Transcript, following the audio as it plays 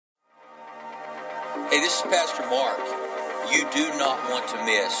Hey, this is Pastor Mark. You do not want to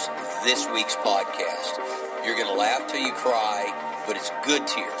miss this week's podcast. You're going to laugh till you cry, but it's good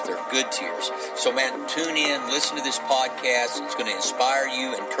tears. They're good tears. So, man, tune in, listen to this podcast. It's going to inspire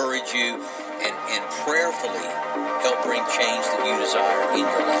you, encourage you, and prayerfully help bring change that you desire in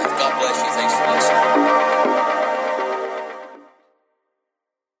your life. God bless you. Thanks for listening.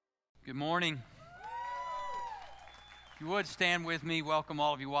 Good morning. If you would stand with me, welcome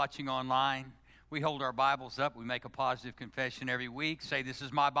all of you watching online. We hold our Bibles up. We make a positive confession every week. Say, this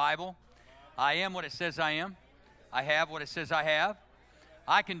is my Bible. I am what it says I am. I have what it says I have.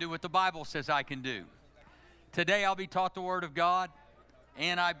 I can do what the Bible says I can do. Today I'll be taught the Word of God,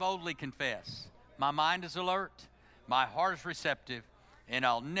 and I boldly confess. My mind is alert, my heart is receptive, and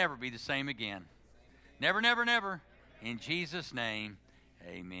I'll never be the same again. Never, never, never. In Jesus' name,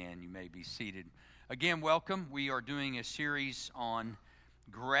 amen. You may be seated. Again, welcome. We are doing a series on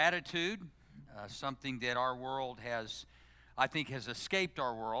gratitude. Something that our world has, I think, has escaped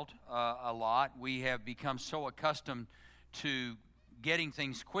our world a lot. We have become so accustomed to getting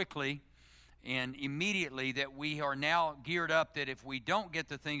things quickly and immediately that we are now geared up that if we don't get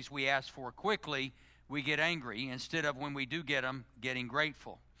the things we ask for quickly, we get angry instead of when we do get them, getting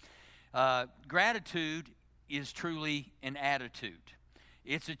grateful. Gratitude is truly an attitude.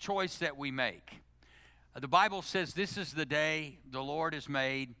 It's a choice that we make. The Bible says, this is the day the Lord has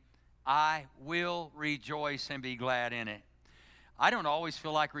made. I will rejoice and be glad in it. I don't always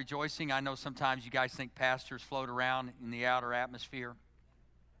feel like rejoicing. I know sometimes you guys think pastors float around in the outer atmosphere.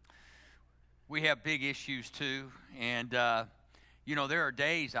 We have big issues too. And, there are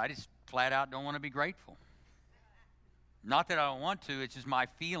days I just flat out don't want to be grateful. Not that I don't want to, it's just my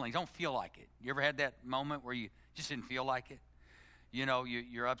feelings. I don't feel like it. You ever had that moment where you just didn't feel like it? You know,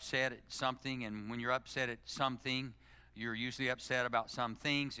 you're upset at something, and when you're upset at something, you're usually upset about some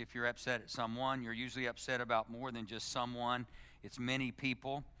things. If you're upset at someone, you're usually upset about more than just someone. It's many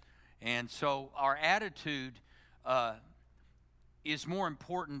people. And so our attitude is more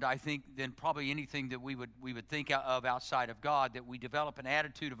important, I think, than probably anything that we would think of outside of God, that we develop an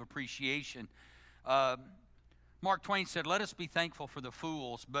attitude of appreciation. Mark Twain said, let us be thankful for the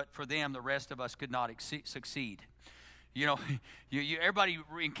fools, but for them the rest of us could not succeed. You know, everybody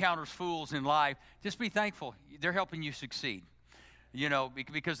encounters fools in life. Just be thankful. They're helping you succeed,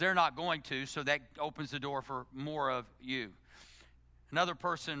 because they're not going to, so that opens the door for more of you. Another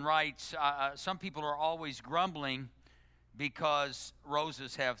person writes, some people are always grumbling because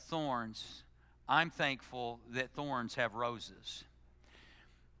roses have thorns. I'm thankful that thorns have roses.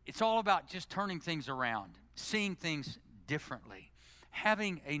 It's all about just turning things around, seeing things differently,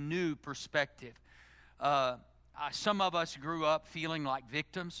 having a new perspective. Some of us grew up feeling like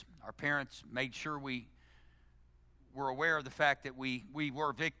victims. Our parents made sure we were aware of the fact that we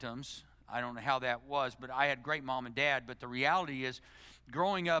were victims. I don't know how that was, but I had great mom and dad. But the reality is,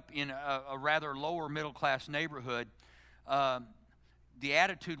 growing up in a rather lower middle class neighborhood, the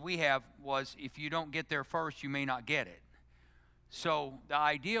attitude we have was, if you don't get there first, you may not get it. So the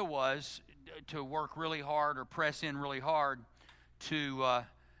idea was to work really hard or press in really hard to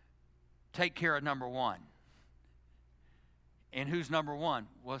take care of number one. And who's number one?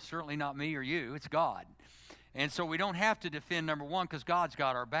 Well, certainly not me or you. It's God. And so we don't have to defend number one because God's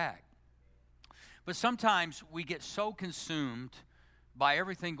got our back. But sometimes we get so consumed by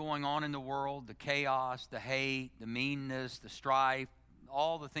everything going on in the world, the chaos, the hate, the meanness, the strife,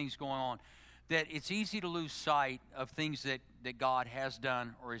 all the things going on, that it's easy to lose sight of things that God has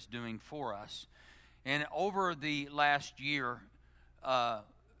done or is doing for us. And over the last year, the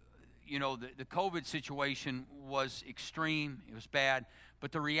COVID situation was extreme. It was bad.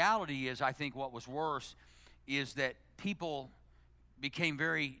 But the reality is, I think what was worse is that people became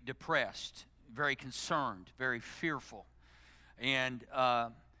very depressed, very concerned, very fearful. And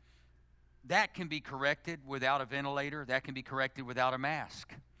that can be corrected without a ventilator. That can be corrected without a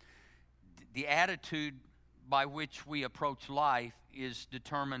mask. The attitude by which we approach life is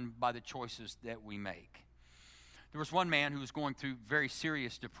determined by the choices that we make. There was one man who was going through very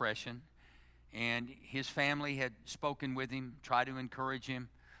serious depression, and his family had spoken with him, tried to encourage him.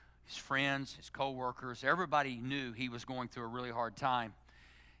 His friends, his co-workers, everybody knew he was going through a really hard time.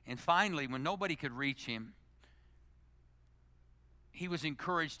 And finally, when nobody could reach him, he was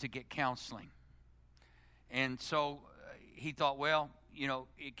encouraged to get counseling. And so he thought, well,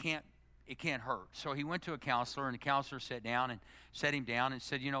 it can't hurt. So he went to a counselor, and the counselor sat him down and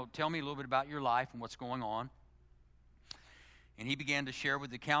said, tell me a little bit about your life and what's going on. And he began to share with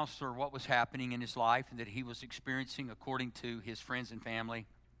the counselor what was happening in his life and that he was experiencing, according to his friends and family,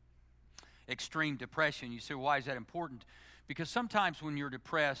 extreme depression. You say, why is that important? Because sometimes when you're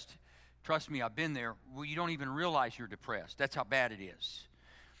depressed, Trust me, I've been there. Well, you don't even realize you're depressed. That's how bad it is.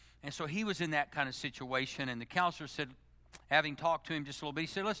 And so he was in that kind of situation, and the counselor said, having talked to him just a little bit, he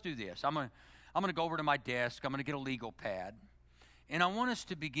said, let's do this. I'm gonna go over to my desk. I'm going to get a legal pad. And I want us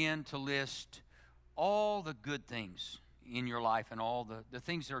to begin to list all the good things in your life and all the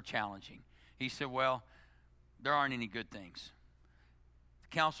things that are challenging. He said, well, there aren't any good things. The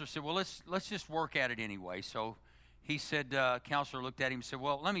counselor said, well, let's just work at it anyway. So he said, counselor looked at him and said,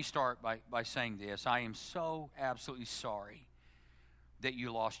 well, let me start by saying this. I am so absolutely sorry that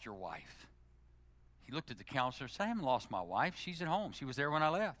you lost your wife. He looked at the counselor and said, I haven't lost my wife. She's at home. She was there when I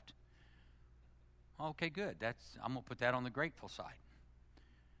left. Okay, good. I'm going to put that on the grateful side.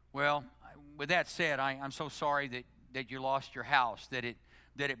 Well, with that said, I'm so sorry that you lost your house, that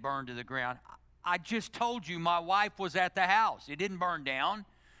it burned to the ground. I just told you my wife was at the house. It didn't burn down.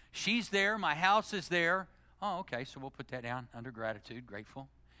 She's there. My house is there. Oh, okay, so we'll put that down under gratitude, grateful.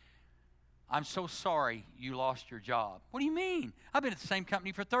 I'm so sorry you lost your job. What do you mean? I've been at the same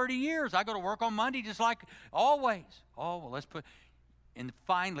company for 30 years. I go to work on Monday just like always. Oh, well, let's put... And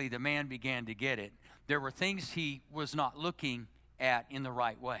finally, the man began to get it. There were things he was not looking at in the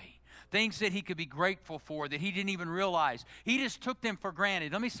right way. Things that he could be grateful for that he didn't even realize. He just took them for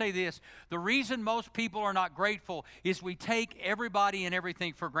granted. Let me say this. The reason most people are not grateful is we take everybody and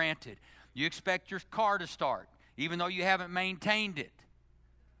everything for granted. You expect your car to start, even though you haven't maintained it.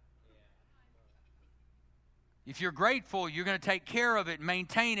 If you're grateful, you're going to take care of it and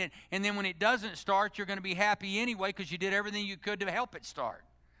maintain it. And then when it doesn't start, you're going to be happy anyway because you did everything you could to help it start.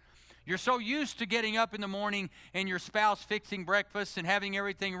 You're so used to getting up in the morning and your spouse fixing breakfast and having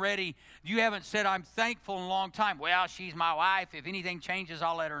everything ready, you haven't said, I'm thankful in a long time. Well, she's my wife. If anything changes,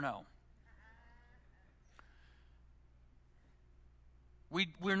 I'll let her know.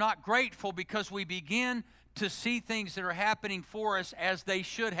 We're not grateful because we begin to see things that are happening for us as they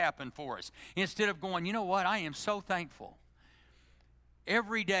should happen for us. Instead of going, you know what, I am so thankful.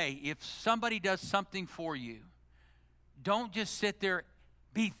 Every day, if somebody does something for you, don't just sit there.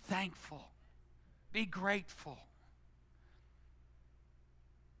 Be thankful. Be grateful.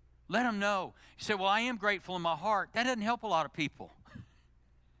 Let them know. You say, well, I am grateful in my heart. That doesn't help a lot of people.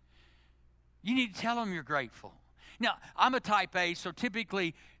 You need to tell them you're grateful. Now, I'm a type A, so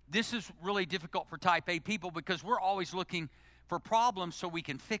typically this is really difficult for type A people because we're always looking for problems so we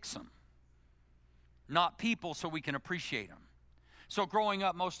can fix them, not people so we can appreciate them. So growing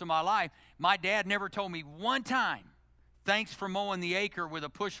up most of my life, my dad never told me one time, thanks for mowing the acre with a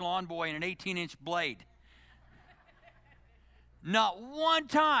push lawn boy and an 18-inch blade. Not one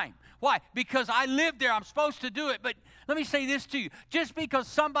time. Why? Because I lived there. I'm supposed to do it. But let me say this to you. Just because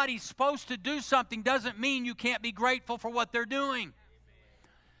somebody's supposed to do something doesn't mean you can't be grateful for what they're doing.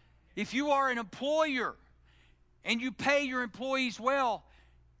 If you are an employer and you pay your employees well,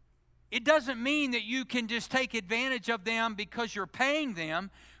 it doesn't mean that you can just take advantage of them because you're paying them.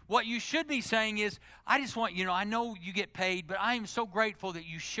 What you should be saying is, I just want, I know you get paid, but I am so grateful that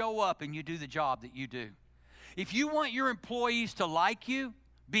you show up and you do the job that you do. If you want your employees to like you,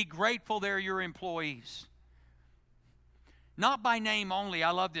 be grateful they're your employees. Not by name only.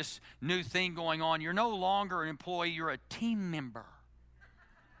 I love this new thing going on. You're no longer an employee, you're a team member.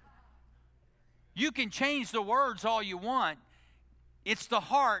 You can change the words all you want. It's the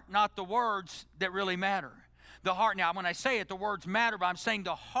heart, not the words, that really matter. The heart, now when I say it, the words matter, but I'm saying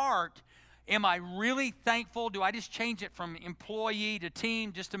the heart, am I really thankful? Do I just change it from employee to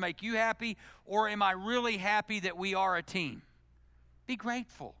team just to make you happy? Or am I really happy that we are a team? Be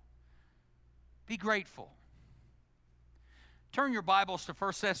grateful. Be grateful. Turn your Bibles to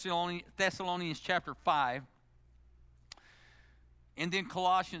 1 Thessalonians chapter 5 and then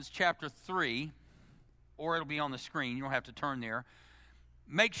Colossians chapter 3, or it'll be on the screen. You don't have to turn there.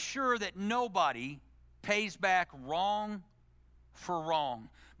 Make sure that nobody pays back wrong for wrong,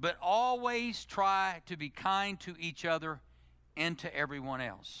 but always try to be kind to each other and to everyone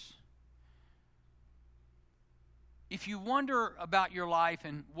else. If you wonder about your life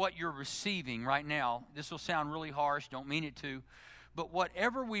and what you're receiving right now, this will sound really harsh, don't mean it to, but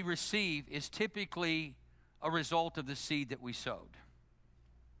whatever we receive is typically a result of the seed that we sowed.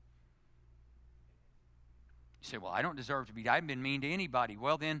 You say, well, I don't deserve to be, I haven't been mean to anybody.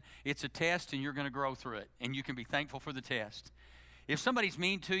 Well, then it's a test and you're going to grow through it, and you can be thankful for the test. If somebody's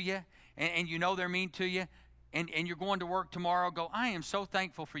mean to you and you know they're mean to you, and you're going to work tomorrow, go, I am so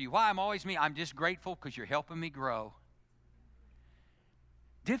thankful for you. Why? I'm always mean. I'm just grateful because you're helping me grow.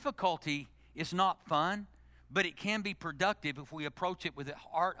 Difficulty is not fun, but it can be productive if we approach it with a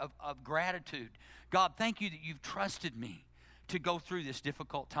heart of gratitude. God, thank you that you've trusted me to go through this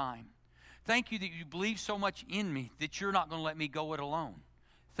difficult time. Thank you that you believe so much in me that you're not going to let me go it alone.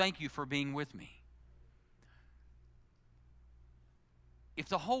 Thank you for being with me. If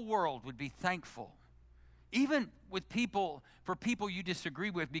the whole world would be thankful, even with people, for people you disagree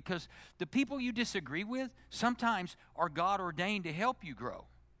with, because the people you disagree with sometimes are God ordained to help you grow.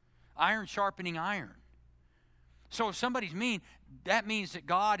 Iron sharpening iron. So if somebody's mean, that means that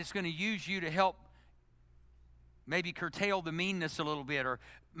God is going to use you to help maybe curtail the meanness a little bit, or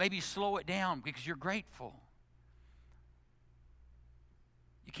maybe slow it down because you're grateful.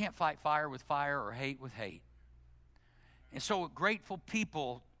 You can't fight fire with fire or hate with hate. And so grateful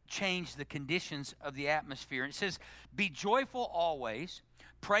people change the conditions of the atmosphere. And it says, be joyful always,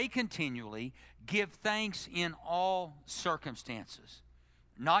 pray continually, give thanks in all circumstances.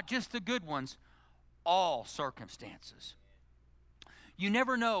 Not just the good ones, all circumstances. You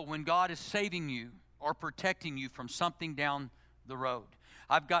never know when God is saving you or protecting you from something down the road.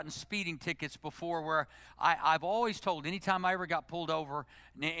 I've gotten speeding tickets before where I've always told, anytime I ever got pulled over,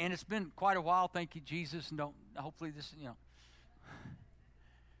 and it's been quite a while, thank you, Jesus, and hopefully this,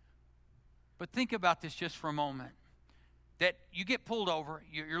 But think about this just for a moment, that you get pulled over,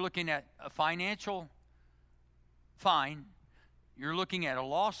 you're looking at a financial fine, you're looking at a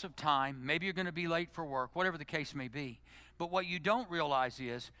loss of time, maybe you're going to be late for work, whatever the case may be. But what you don't realize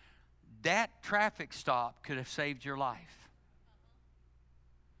is that traffic stop could have saved your life.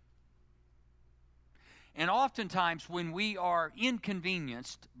 And oftentimes when we are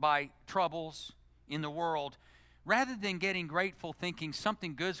inconvenienced by troubles in the world, rather than getting grateful thinking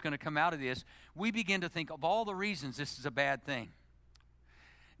something good is going to come out of this, we begin to think of all the reasons this is a bad thing.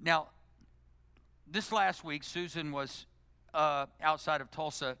 Now, this last week, Susan was outside of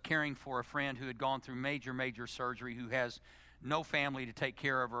Tulsa caring for a friend who had gone through major surgery, who has no family to take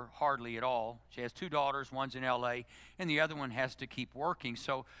care of her, hardly at all. She has 2 daughters, one's in L.A., and the other one has to keep working.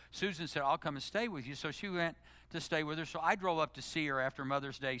 So Susan said, I'll come and stay with you. So she went to stay with her. So I drove up to see her after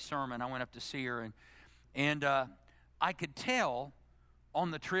Mother's Day sermon. I went up to see her, and I could tell on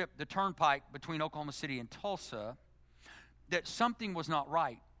the trip, the turnpike between Oklahoma City and Tulsa, that something was not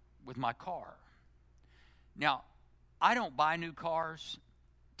right with my car. Now, I don't buy new cars.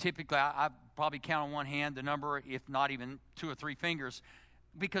 Typically, I probably count on one hand the number, if not even 2 or 3 fingers,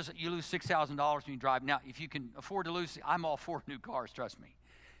 because you lose $6,000 when you drive. Now, if you can afford to lose, I'm all for new cars, trust me,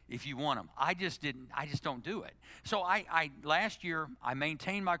 if you want them. I just don't do it. So last year, I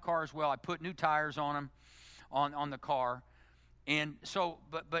maintained my car as well. I put new tires on them, on the car. And so,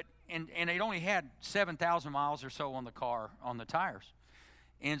 and it only had 7,000 miles or so on the car, on the tires.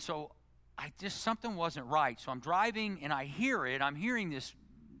 And so something wasn't right. So I'm driving and I'm hearing this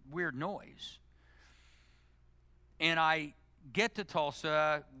weird noise. And I get to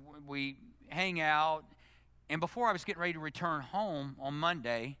Tulsa, we hang out, and before I was getting ready to return home on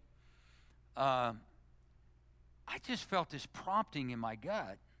Monday, I just felt this prompting in my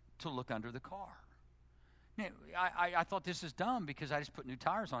gut to look under the car. Now, I thought this is dumb because I just put new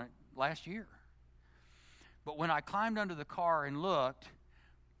tires on it last year. But when I climbed under the car and looked,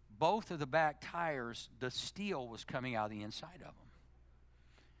 both of the back tires, the steel was coming out of the inside of them.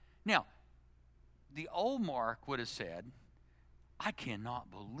 Now, the old Mark would have said, I cannot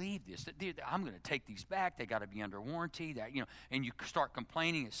believe this. I'm going to take these back. They got to be under warranty. And you start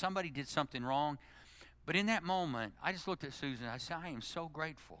complaining that somebody did something wrong. But in that moment, I just looked at Susan and I said, I am so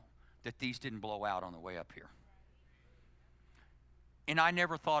grateful that these didn't blow out on the way up here. And I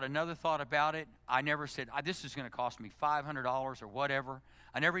never thought another thought about it. I never said, this is going to cost me $500 or whatever.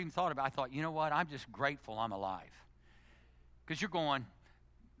 I never even thought about it. I thought, you know what? I'm just grateful I'm alive. Because you're going,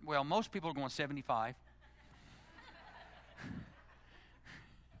 well, most people are going 75.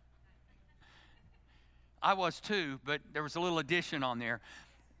 I was too, but there was a little addition on there.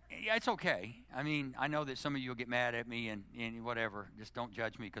 Yeah, it's okay. I mean, I know that some of you will get mad at me and whatever. Just don't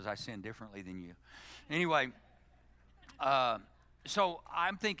judge me because I sin differently than you. Anyway, so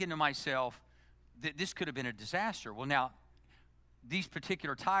I'm thinking to myself that this could have been a disaster. Well, now, these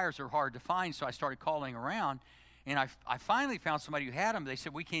particular tires are hard to find, so I started calling around. And I finally found somebody who had them. They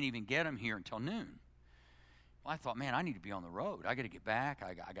said, we can't even get them here until noon. Well, I thought, man, I need to be on the road. I got to get back.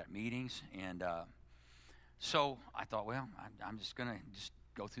 I got meetings. And so I thought, well, I'm just going to just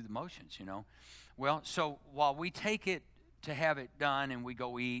go through the motions, Well, so while we take it to have it done and we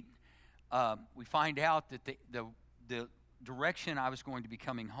go eat, we find out that the direction I was going to be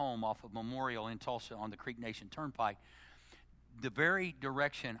coming home off of Memorial in Tulsa on the Creek Nation Turnpike, the very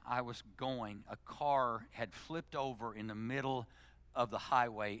direction I was going, a car had flipped over in the middle of the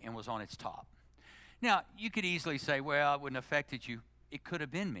highway and was on its top. Now, you could easily say, well, it wouldn't have affected you. It could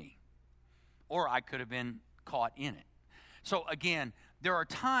have been me. Or I could have been caught in it. So again, there are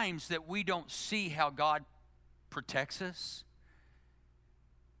times that we don't see how God protects us.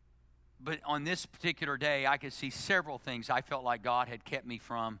 But on this particular day, I could see several things I felt like God had kept me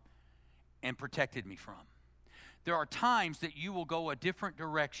from and protected me from. There are times that you will go a different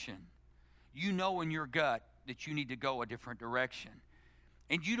direction. You know in your gut that you need to go a different direction.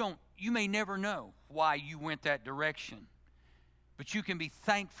 And you may never know why you went that direction. But you can be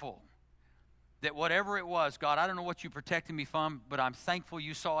thankful that whatever it was, God, I don't know what you protected me from, but I'm thankful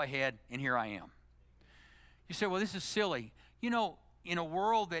you saw ahead, and here I am. You say, well, this is silly. You know, in a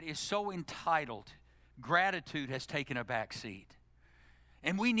world that is so entitled, gratitude has taken a back seat.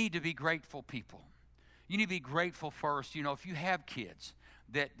 And we need to be grateful people. You need to be grateful first. You know, if you have kids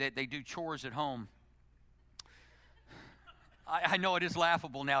that they do chores at home, I know it is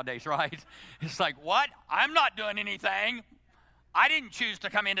laughable nowadays, right? It's like, what? I'm not doing anything. I didn't choose to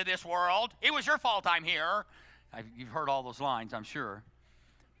come into this world. It was your fault I'm here. You've heard all those lines, I'm sure.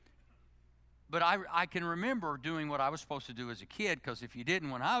 But I can remember doing what I was supposed to do as a kid, because if you didn't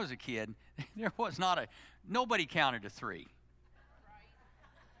when I was a kid, nobody counted to 3.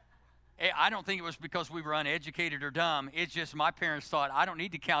 I don't think it was because we were uneducated or dumb. It's just my parents thought, I don't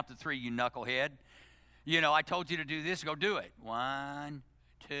need to count to 3, you knucklehead. You know, I told you to do this, go do it. 1,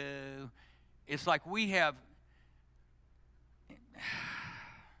 2. It's like we have...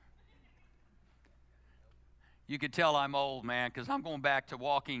 You could tell I'm old, man, because I'm going back to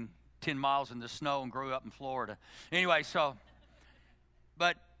walking 10 miles in the snow and grew up in Florida. Anyway,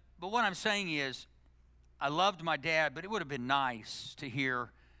 but what I'm saying is, I loved my dad, but it would have been nice to hear,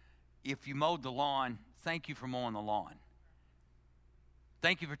 if you mowed the lawn, thank you for mowing the lawn.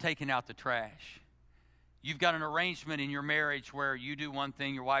 Thank you for taking out the trash. You've got an arrangement in your marriage where you do one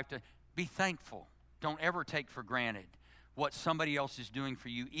thing, your wife does. Be thankful. Don't ever take for granted what somebody else is doing for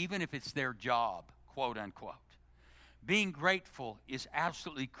you, even if it's their job, quote unquote. Being grateful is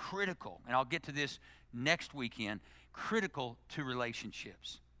absolutely critical, and I'll get to this next weekend, critical to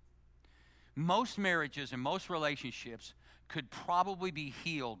relationships. Most marriages and most relationships could probably be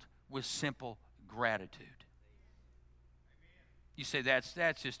healed with simple gratitude. You say, that's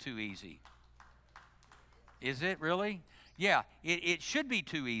just too easy. Is it really? Yeah, it should be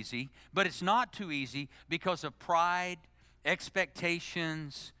too easy, but it's not too easy because of pride,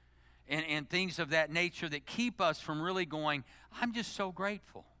 expectations, and things of that nature that keep us from really going, I'm just so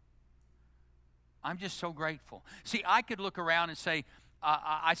grateful. I'm just so grateful. See, I could look around and say,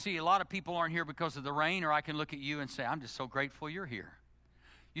 I see a lot of people aren't here because of the rain, or I can look at you and say, I'm just so grateful you're here.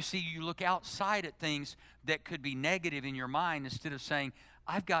 You see, you look outside at things that could be negative in your mind instead of saying,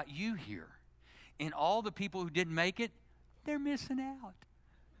 I've got you here. And all the people who didn't make it, they're missing out.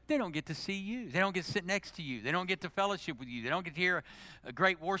 They don't get to see you. They don't get to sit next to you. They don't get to fellowship with you. They don't get to hear a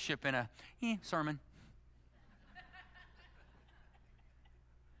great worship and a sermon.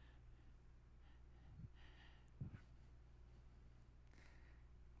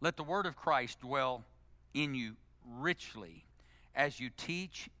 Let the word of Christ dwell in you richly as you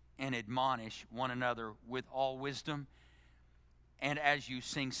teach and admonish one another with all wisdom, and as you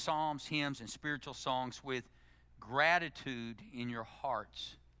sing psalms, hymns, and spiritual songs with gratitude in your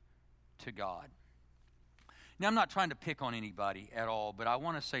hearts to God. Now, I'm not trying to pick on anybody at all, but I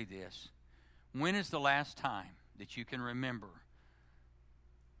want to say this. When is the last time that you can remember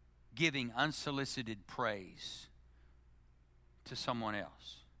giving unsolicited praise to someone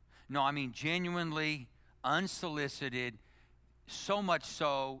else? No, I mean genuinely unsolicited, so much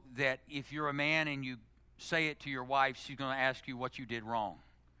so that if you're a man and you say it to your wife, she's going to ask you what you did wrong.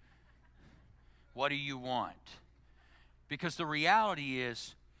 What do you want? Because the reality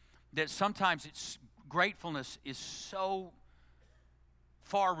is that sometimes gratefulness is so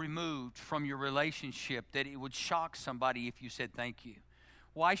far removed from your relationship that it would shock somebody if you said thank you.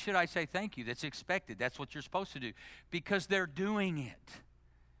 Why should I say thank you? That's expected. That's what you're supposed to do. Because they're doing it.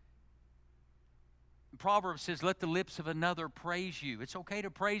 Proverbs says, let the lips of another praise you. It's okay to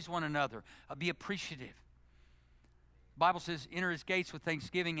praise one another. Be appreciative. The Bible says, enter his gates with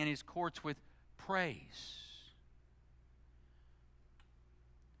thanksgiving and his courts with praise.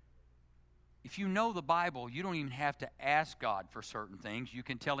 If you know the Bible, you don't even have to ask God for certain things. You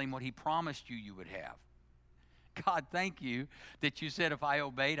can tell him what he promised you would have. God, thank you that you said if I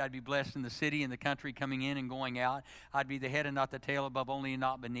obeyed, I'd be blessed in the city and the country, coming in and going out. I'd be the head and not the tail, above only and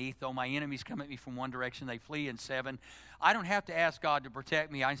not beneath. Though my enemies come at me from one direction, they flee in 7. I don't have to ask God to protect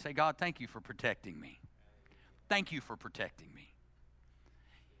me. I say, God, thank you for protecting me. Thank you for protecting me.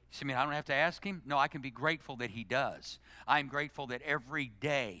 You see, I don't have to ask him? No, I can be grateful that he does. I'm grateful that every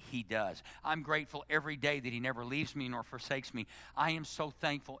day he does. I'm grateful every day that he never leaves me nor forsakes me. I am so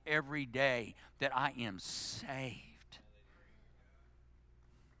thankful every day that I am saved.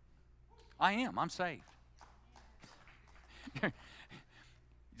 I'm saved.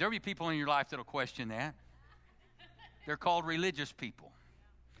 There'll be people in your life that'll question that. They're called religious people.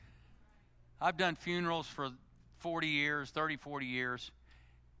 I've done funerals for 40 years, 30, 40 years,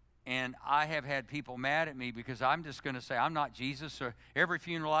 and I have had people mad at me because I'm just going to say I'm not Jesus. Or every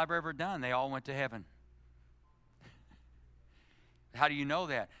funeral I've ever done, they all went to heaven. How do you know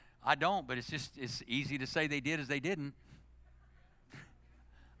that? I don't, but it's easy to say they did as they didn't.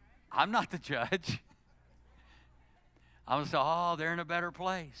 I'm not the judge. I'm going to say, oh, they're in a better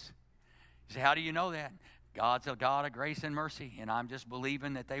place. You say, how do you know that? God's a God of grace and mercy, and I'm just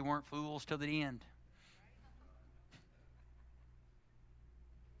believing that they weren't fools to the end.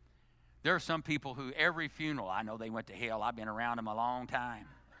 There are some people who every funeral, I know they went to hell. I've been around them a long time.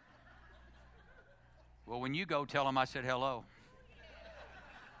 Well, when you go, tell them I said hello.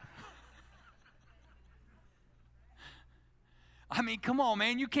 I mean, come on,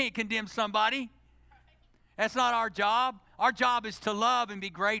 man. You can't condemn somebody. That's not our job. Our job is to love and be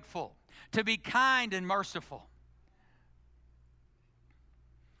grateful, to be kind and merciful.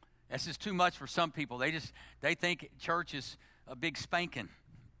 This is too much for some people. They think church is a big spanking,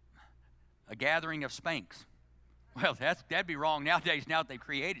 a gathering of spanks. Well, that'd be wrong nowadays, now that they've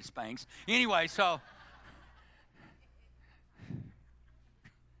created spanks. Anyway, so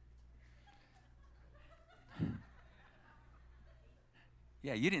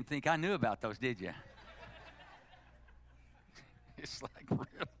yeah, you didn't think I knew about those, did you? It's like, really?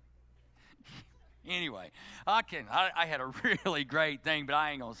 Anyway, I had a really great thing, but I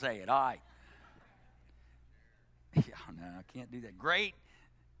ain't going to say it. All right. Yeah, no, I can't do that. Great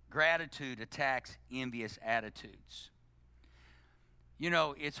gratitude attacks envious attitudes. You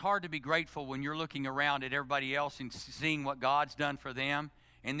know, it's hard to be grateful when you're looking around at everybody else and seeing what God's done for them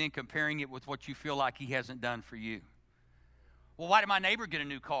and then comparing it with what you feel like He hasn't done for you. Well, why did my neighbor get a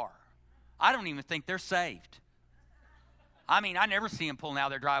new car? I don't even think they're saved. I mean, I never see them pulling out of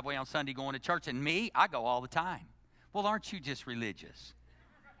their driveway on Sunday going to church. And me, I go all the time. Well, aren't you just religious?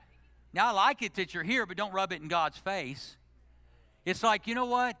 Now, I like it that you're here, but don't rub it in God's face. It's like, you know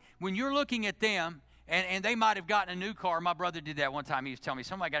what? When you're looking at them, and they might have gotten a new car. My brother did that one time. He was telling me,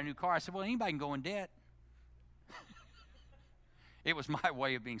 somebody got a new car. I said, well, anybody can go in debt. It was my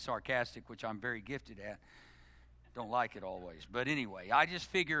way of being sarcastic, which I'm very gifted at. Don't like it always. But anyway, I just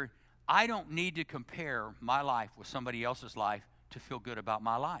figure I don't need to compare my life with somebody else's life to feel good about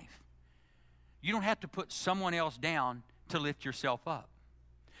my life. You don't have to put someone else down to lift yourself up.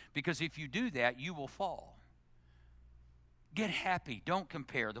 Because if you do that, you will fall. Get happy. Don't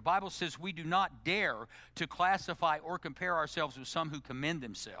compare. The Bible says we do not dare to classify or compare ourselves with some who commend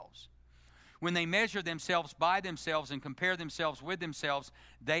themselves. When they measure themselves by themselves and compare themselves with themselves,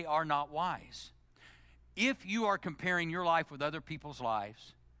 they are not wise. If you are comparing your life with other people's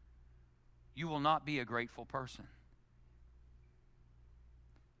lives, you will not be a grateful person.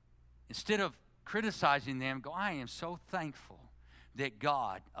 Instead of criticizing them, go, I am so thankful that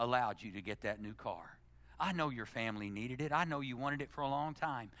God allowed you to get that new car. I know your family needed it. I know you wanted it for a long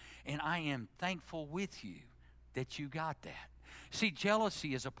time. And I am thankful with you that you got that. See,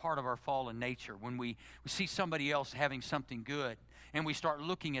 jealousy is a part of our fallen nature. When we see somebody else having something good and we start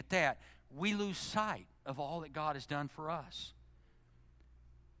looking at that, we lose sight of all that God has done for us.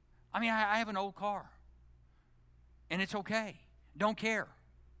 I mean, I have an old car, and it's okay. Don't care.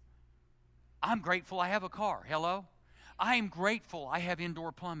 I'm grateful I have a car. Hello? I am grateful I have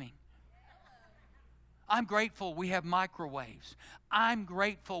indoor plumbing. I'm grateful we have microwaves. I'm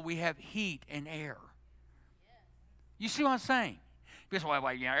grateful we have heat and air. You see what I'm saying? Because,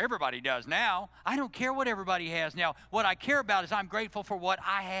 well, you know, everybody does now. I don't care what everybody has now. What I care about is I'm grateful for what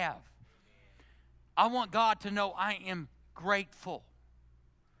I have. I want God to know I am grateful.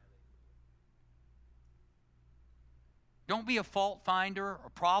 Don't be a fault finder or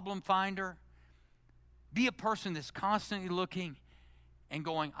problem finder. Be a person that's constantly looking and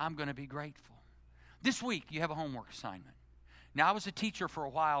going, I'm going to be grateful. This week, you have a homework assignment. Now, I was a teacher for a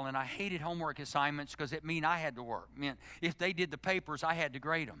while, and I hated homework assignments because it meant I had to work. It meant if they did the papers, I had to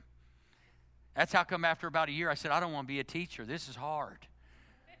grade them. That's how come after about a year, I said, I don't want to be a teacher. This is hard.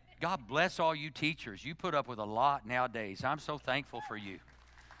 God bless all you teachers. You put up with a lot nowadays. I'm so thankful for you.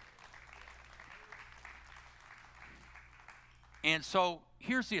 And so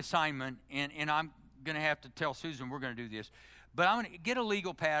here's the assignment, and I'm going to have to tell Susan we're going to do this. But I'm going to get a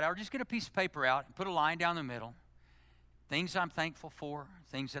legal pad or just get a piece of paper out and put a line down the middle. Things I'm thankful for,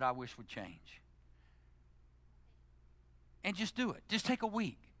 things that I wish would change. And just do it. Just take a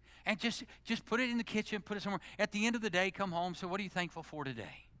week. And just put it in the kitchen, put it somewhere. At the end of the day, come home, so what are you thankful for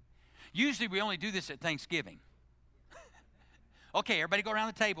today? Usually we only do this at Thanksgiving. Okay, everybody go around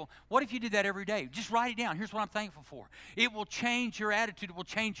the table. What if you did that every day? Just write it down. Here's what I'm thankful for. It will change your attitude. It will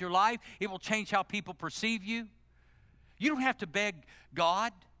change your life. It will change how people perceive you. You don't have to beg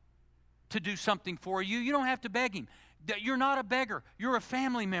God to do something for you. You don't have to beg Him. You're not a beggar. You're a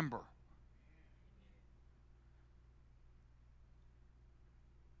family member.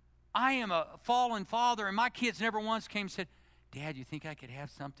 I am a fallen father, and my kids never once came and said, Dad, you think I could have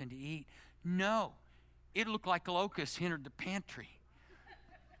something to eat? No. It looked like locusts entered the pantry.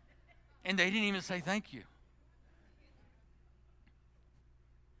 And they didn't even say thank you.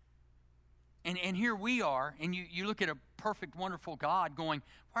 And here we are, and you look at a perfect, wonderful God going,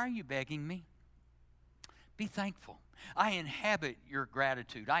 why are you begging me? Be thankful. I inhabit your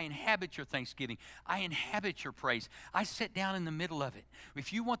gratitude. I inhabit your thanksgiving. I inhabit your praise. I sit down in the middle of it.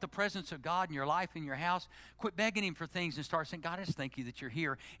 If you want the presence of God in your life, in your house, quit begging Him for things and start saying, God, I just thank you that you're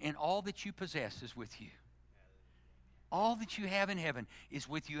here, and all that you possess is with you. All that you have in heaven is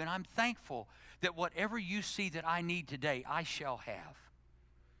with you, and I'm thankful that whatever you see that I need today, I shall have.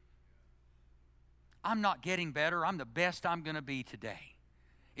 I'm not getting better. I'm the best I'm going to be today.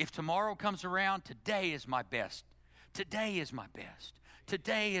 If tomorrow comes around, today is my best. Today is my best.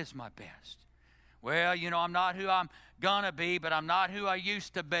 Today is my best. Well, I'm not who I'm going to be, but I'm not who I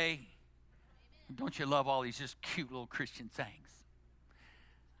used to be. Don't you love all these just cute little Christian things?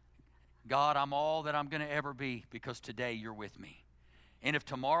 God, I'm all that I'm going to ever be because today you're with me. And if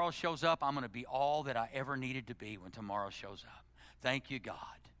tomorrow shows up, I'm going to be all that I ever needed to be when tomorrow shows up. Thank you, God.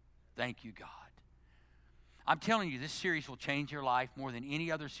 Thank you, God. I'm telling you, this series will change your life more than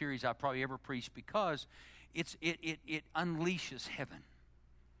any other series I've probably ever preached because it unleashes heaven.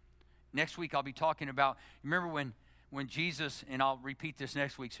 Next week I'll be talking about, remember when Jesus, and I'll repeat this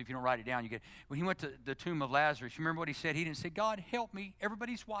next week, so if you don't write it down, when he went to the tomb of Lazarus, you remember what he said? He didn't say, God, help me.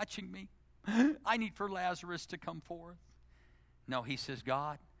 Everybody's watching me. I need for Lazarus to come forth. No, he says,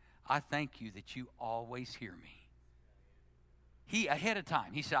 God, I thank you that you always hear me. He, ahead of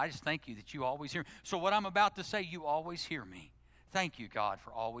time, he said, I just thank you that you always hear me. So what I'm about to say, you always hear me. Thank you, God,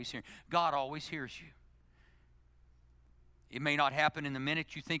 for always hearing. God always hears you. It may not happen in the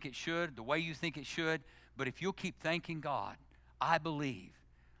minute you think it should, the way you think it should, but if you'll keep thanking God, I believe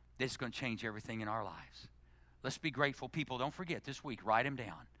that it's going to change everything in our lives. Let's be grateful people. Don't forget this week, write them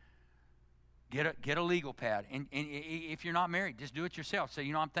down. Get a legal pad. And if you're not married, just do it yourself. Say,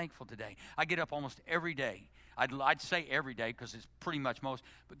 I'm thankful today. I get up almost every day. I'd say every day because it's pretty much most.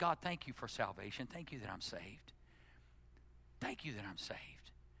 But God, thank you for salvation. Thank you that I'm saved. Thank you that I'm saved.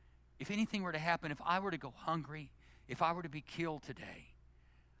 If anything were to happen, if I were to go hungry, if I were to be killed today,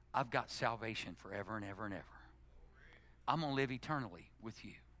 I've got salvation forever and ever and ever. I'm going to live eternally with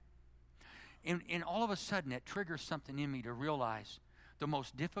you. And all of a sudden, that triggers something in me to realize the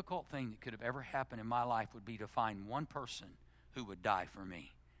most difficult thing that could have ever happened in my life would be to find one person who would die for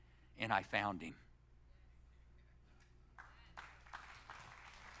me. And I found him.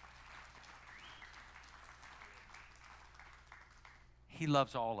 He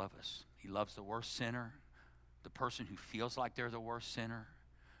loves all of us. He loves the worst sinner, the person who feels like they're the worst sinner,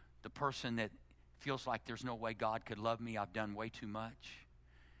 the person that feels like there's no way God could love me, I've done way too much.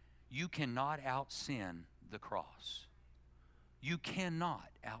 You cannot out-sin the cross. You cannot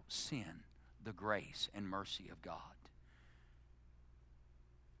out-sin the grace and mercy of God.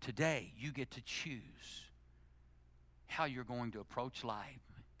 Today, you get to choose how you're going to approach life.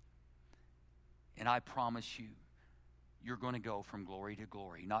 And I promise you, you're going to go from glory to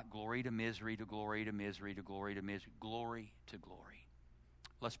glory. Not glory to misery, to glory to misery, to glory to misery. Glory to glory.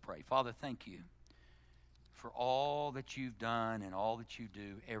 Let's pray. Father, thank you for all that you've done and all that you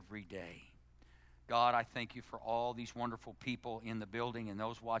do every day. God, I thank you for all these wonderful people in the building and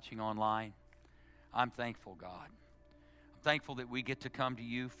those watching online. I'm thankful, God. I'm thankful that we get to come to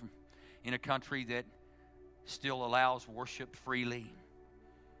you in a country that still allows worship freely.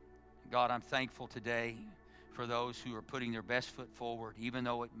 God, I'm thankful today for those who are putting their best foot forward, even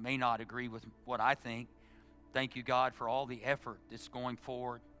though it may not agree with what I think. Thank you, God, for all the effort that's going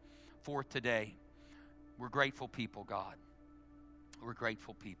forth today. We're grateful people, God. We're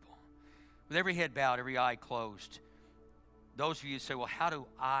grateful people. With every head bowed, every eye closed, those of you who say, well, how do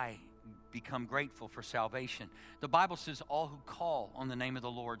I become grateful for salvation? The Bible says all who call on the name of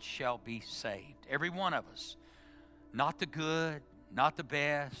the Lord shall be saved. Every one of us. Not the good, not the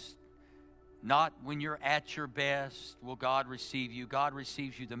best, not when you're at your best will God receive you. God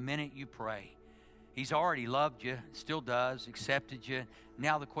receives you the minute you pray. He's already loved you, still does, accepted you.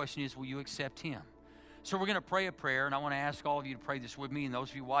 Now the question is, will you accept Him? So we're going to pray a prayer, and I want to ask all of you to pray this with me, and those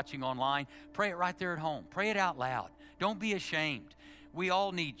of you watching online, pray it right there at home. Pray it out loud. Don't be ashamed. We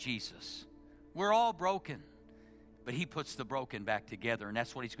all need Jesus. We're all broken. but he puts the broken back together, and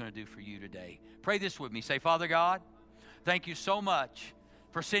that's what he's going to do for you today. Pray this with me. Say, Father God, thank you so much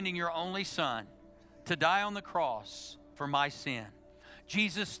for sending your only Son to die on the cross for my sin.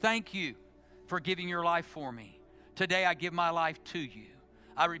 Jesus, thank you for giving your life for me. Today I give my life to you.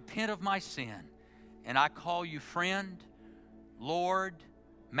 I repent of my sin, and I call you friend, Lord,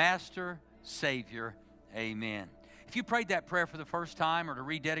 Master, Savior. Amen. If you prayed that prayer for the first time or to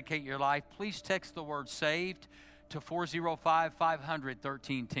rededicate your life, please text the word SAVED to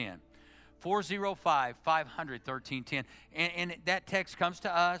 405-500-1310. 405-500-1310. And that text comes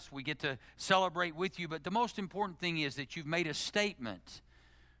to us. We get to celebrate with you. But the most important thing is that you've made a statement,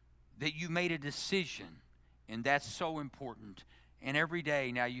 that you made a decision. And that's so important. And every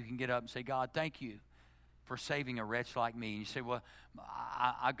day now you can get up and say, God, thank you for saving a wretch like me. And you say, well,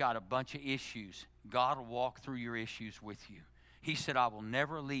 I've got a bunch of issues. God will walk through your issues with you. He said, I will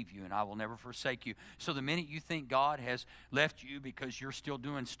never leave you and I will never forsake you. So the minute you think God has left you because you're still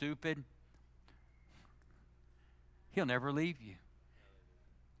doing stupid, He'll never leave you.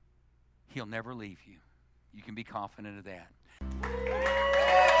 He'll never leave you. You can be confident of that.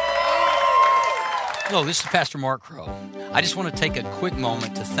 Hello, this is Pastor Mark Crow. I just want to take a quick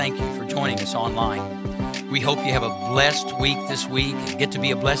moment to thank you for joining us online. We hope you have a blessed week this week and get to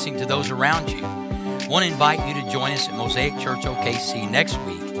be a blessing to those around you. I want to invite you to join us at Mosaic Church OKC next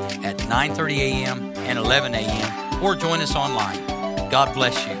week at 9:30 a.m. and 11 a.m. or join us online. God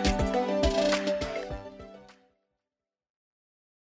bless you.